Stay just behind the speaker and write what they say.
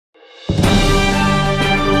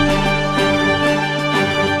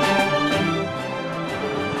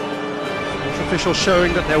official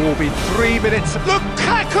showing that there will be 3 minutes.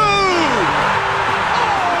 Lukaku! Oh,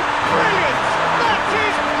 brilliant! That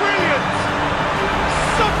is brilliant!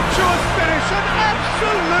 Sumptuous finish, an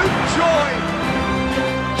absolute joy!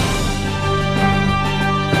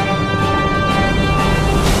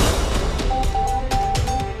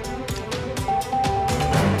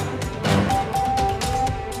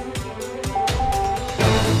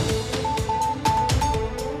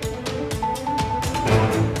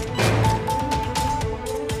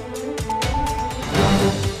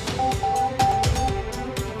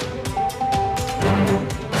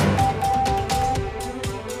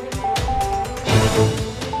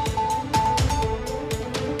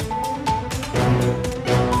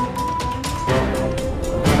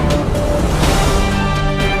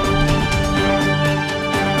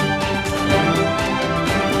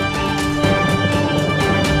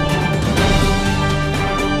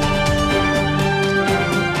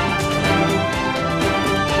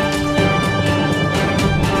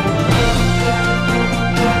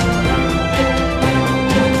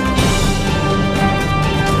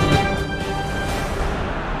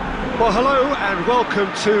 Well, hello and welcome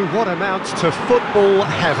to what amounts to football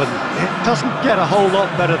heaven. It doesn't get a whole lot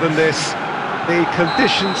better than this. The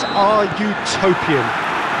conditions are utopian.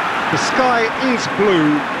 The sky is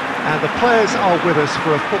blue and the players are with us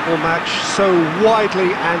for a football match so widely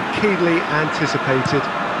and keenly anticipated.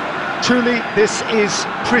 Truly, this is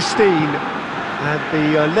pristine, and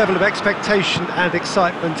the level of expectation and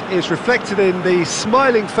excitement is reflected in the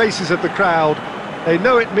smiling faces of the crowd. They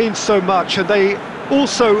know it means so much, and they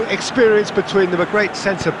also experience between them a great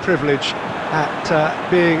sense of privilege at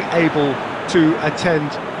being able to attend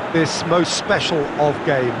this most special of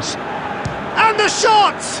games. And the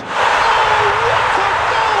shot! Oh, what a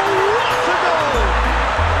goal! What a goal!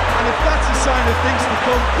 And if that's a sign of things to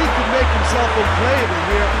come, he could make himself unplayable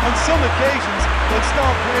here. On some occasions, when star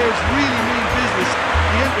players really mean business,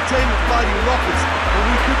 the entertainment value rockets, and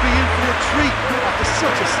we could be in for a treat after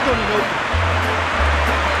such a stunning opening.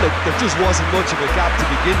 Look, there just wasn't much of a gap to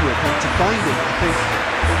begin with, and to find it, I think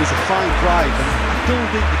it was a fine drive, and I don't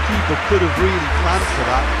think the keeper could have really planned for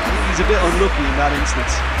that. I think he's a bit unlucky in that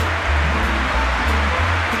instance.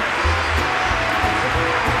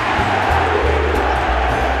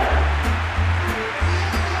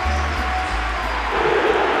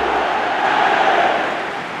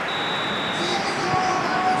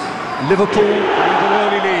 Liverpool with an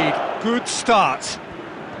early lead. Good start.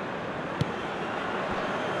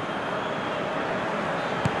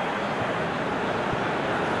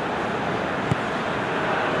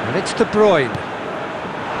 And it's De Bruyne.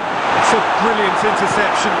 It's a brilliant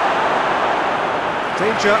interception.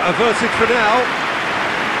 Danger averted for now.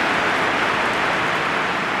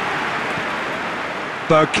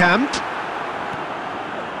 Bergkamp.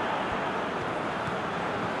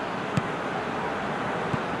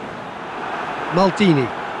 Maldini.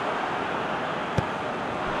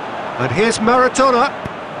 And here's Maradona.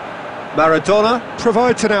 Maradona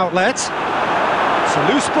provides an outlet. It's a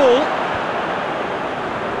loose ball.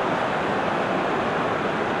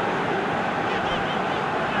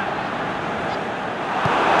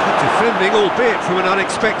 Defending, albeit from an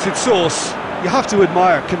unexpected source. You have to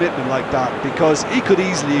admire commitment like that, because he could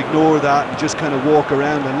easily ignore that and just kind of walk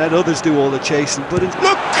around and let others do all the chasing. But it's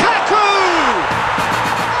Lukaku! Oh,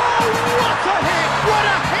 what a hit! What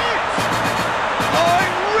a hit! Oh,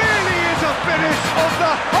 it really is a finish of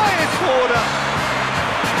the highest order.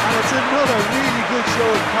 And it's another really good show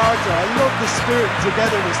of character. I love the spirit and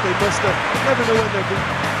togetherness they must have. Never know when they're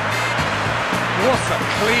beaten. What a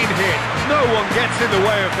clean hit. No one gets in the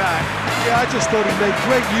way of that. Yeah, I just thought he made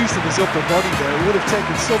great use of his upper body there. It would have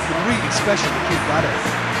taken something really special to keep that out.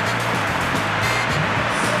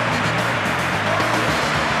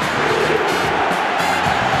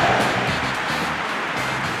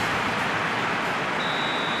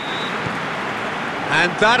 And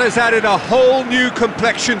that has added a whole new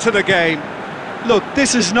complexion to the game. Look,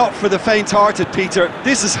 this is not for the faint-hearted, Peter.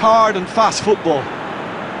 This is hard and fast football.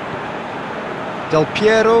 Del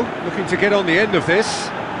Piero looking to get on the end of this.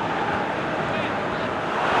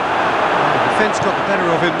 The defence got the better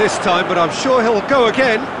of him this time, but I'm sure he'll go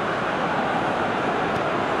again.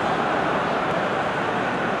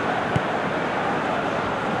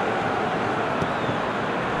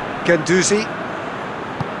 GUENDOUZI.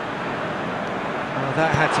 Oh,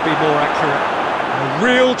 that had to be more accurate. A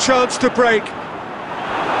real chance to break.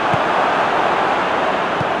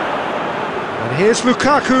 And here's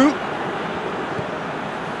Lukaku.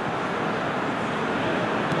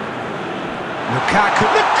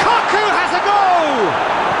 Lukaku has a goal!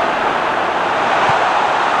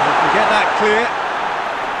 Don't forget that clear.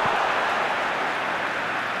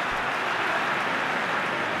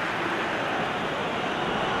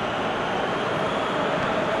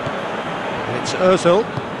 It's Özil.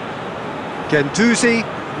 GUENDOUZI,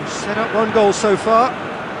 who's set up one goal so far.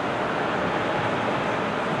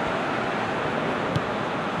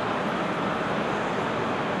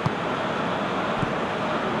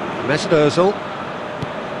 MEZUT Özil.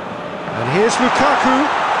 And here's Lukaku.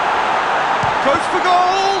 Goes for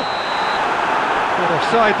goal! Not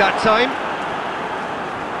offside that time.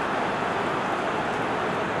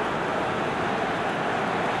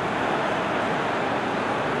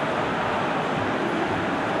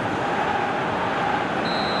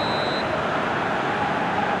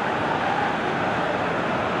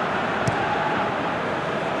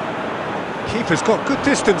 Keeper's got good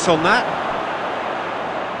distance on that.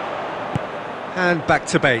 And back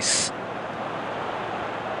to base.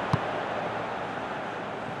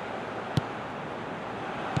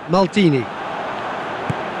 Maldini.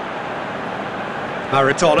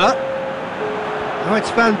 Maradona. Now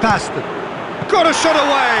it's Van Basten. Got a shot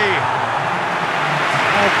away!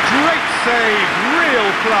 A great save, real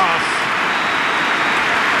class.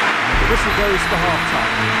 And the whistle goes for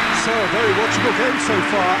half-time. So, a very watchable game so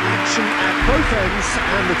far. Action at both ends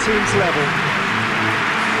and the team's level.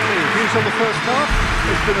 Views on the first half?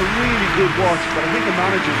 It's been a really good watch, but I think the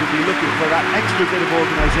managers will be looking for that extra bit of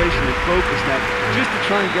organisation and focus now, just to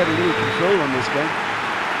try and get a little control on this game.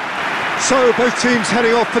 So, both teams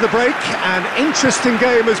heading off for the break. An interesting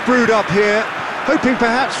game has brewed up here, hoping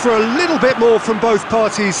perhaps for a little bit more from both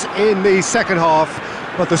parties in the second half,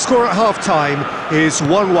 but the score at half-time is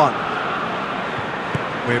 1-1.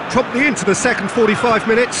 We're promptly into the second 45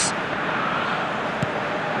 minutes.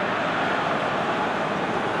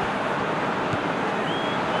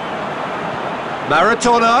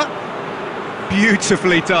 Maradona,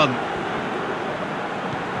 beautifully done.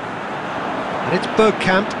 And it's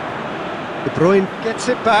Bergkamp. De Bruyne gets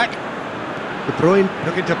it back. De Bruyne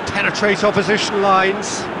looking to penetrate opposition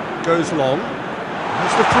lines. Goes long.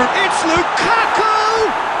 There's the through. It's Lukaku!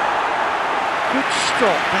 Good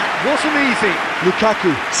stop, that wasn't easy.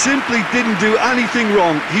 Lukaku simply didn't do anything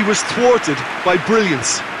wrong. He was thwarted by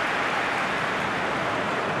brilliance.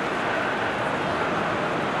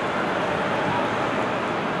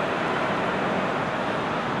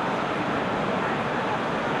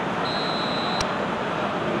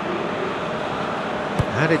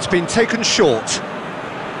 And it's been taken short.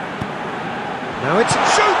 Now it's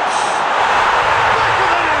shoots! Back of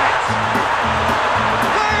the net!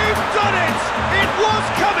 They've done it! It was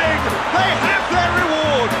coming! They have their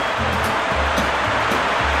reward!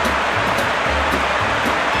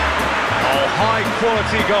 Oh, high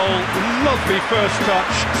quality goal. Lovely first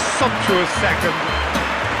touch. Sumptuous second.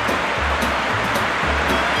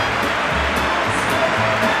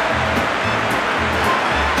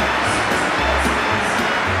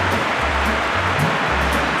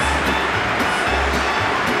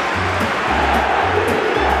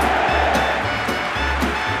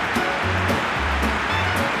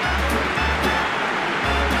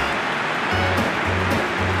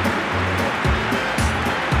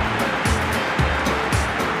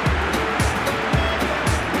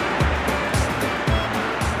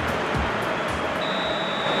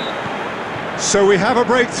 So we have a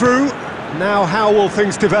breakthrough. Now how will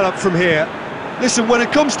things develop from here? Listen, when it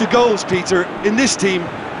comes to goals, Peter, in this team,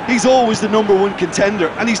 he's always the #1 contender,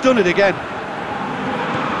 and he's done it again.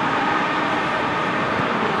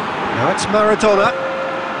 Now it's Maradona.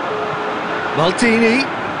 Maldini.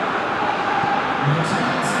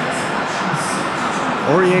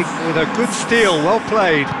 Aurier with a good steal, well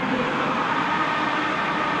played.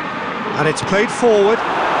 And it's played forward.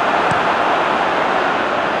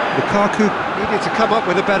 Lukaku needed to come up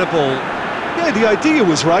with a better ball. Yeah, the idea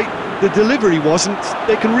was right, the delivery wasn't.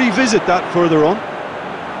 They can revisit that further on.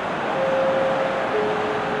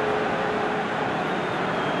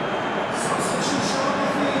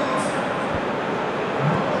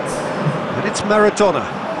 And it's Maradona.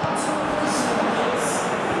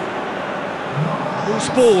 Loose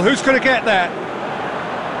ball, who's going to get that?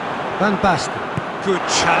 Van Basten. Good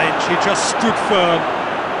challenge, he just stood firm.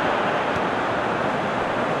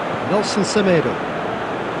 SEMEDO.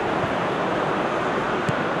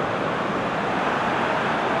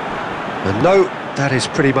 And no, that is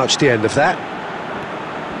pretty much the end of that.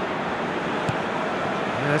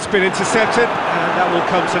 And it's been intercepted, and that will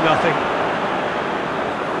come to nothing.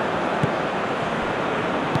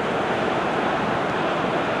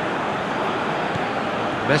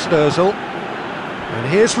 MEZUT Özil. And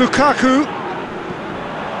here's Lukaku.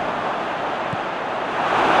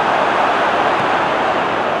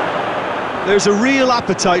 There's a real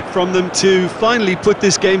appetite from them to finally put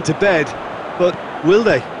this game to bed, but will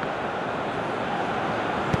they?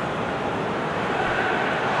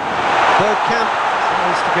 Bergkamp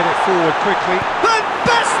tries to get it forward quickly. Van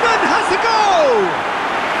Basten has the goal!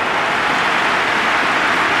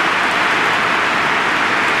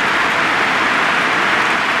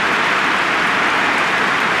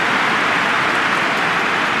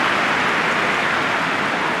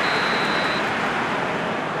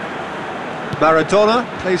 Maradona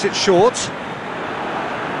plays it short.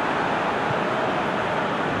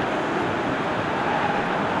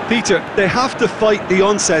 Peter, they have to fight the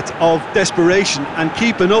onset of desperation and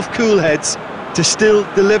keep enough cool heads to still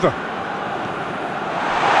deliver.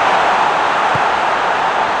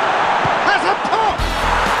 Has a pop!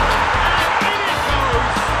 And in it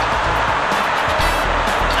goes!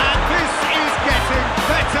 And this is getting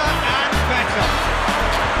better and better.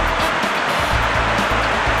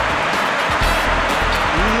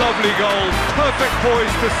 Lovely goal, perfect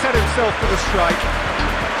poise to set himself for the strike.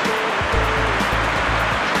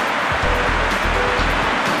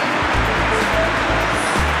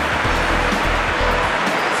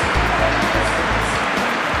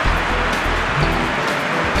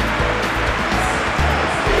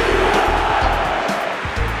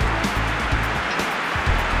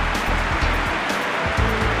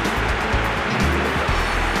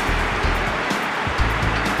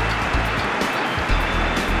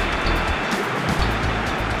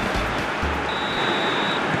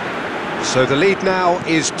 So the lead now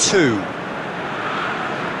is 2.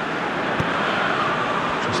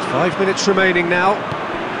 Just 5 minutes remaining now.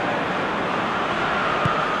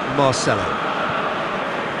 Marcelo.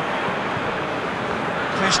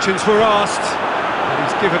 Questions were asked, and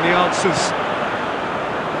he's given the answers.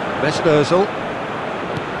 Mesut Özil.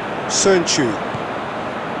 SOYUNCU.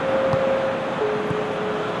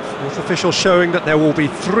 Fourth official showing that there will be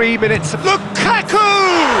 3 minutes. Lukaku!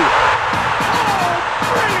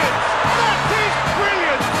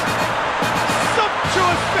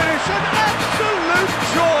 An absolute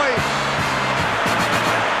joy,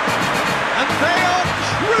 and they are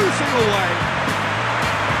cruising away.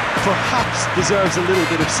 Perhaps deserves a little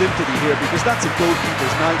bit of sympathy here, because that's a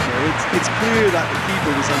goalkeeper's nightmare. It's clear that the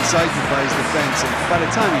keeper was unsighted by his defence, and by the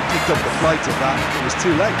time he picked up the flight of that, it was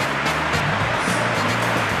too late.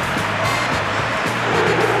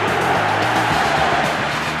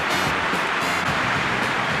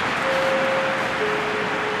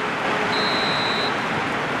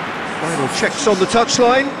 Final checks on the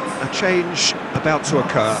touchline, a change about to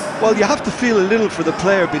occur. Well, you have to feel a little for the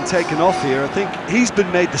player being taken off here. I think he's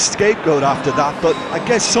been made the scapegoat after that, but I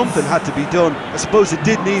guess something had to be done. I suppose it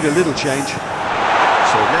did need a little change.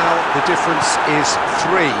 So now the difference is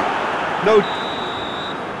 3. No.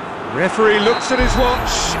 Referee looks at his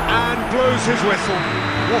watch and blows his whistle.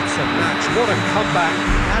 What a match, what a comeback.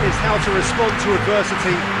 That is how to respond to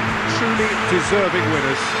adversity. Truly deserving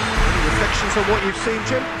winners. Any reflections on what you've seen,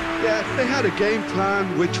 Jim? Yeah, they had a game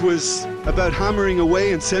plan which was about hammering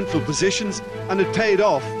away in central positions, and it paid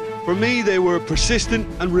off. For me, they were persistent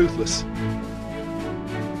and ruthless.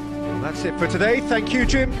 Well, that's it for today. Thank you,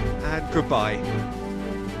 Jim, and goodbye.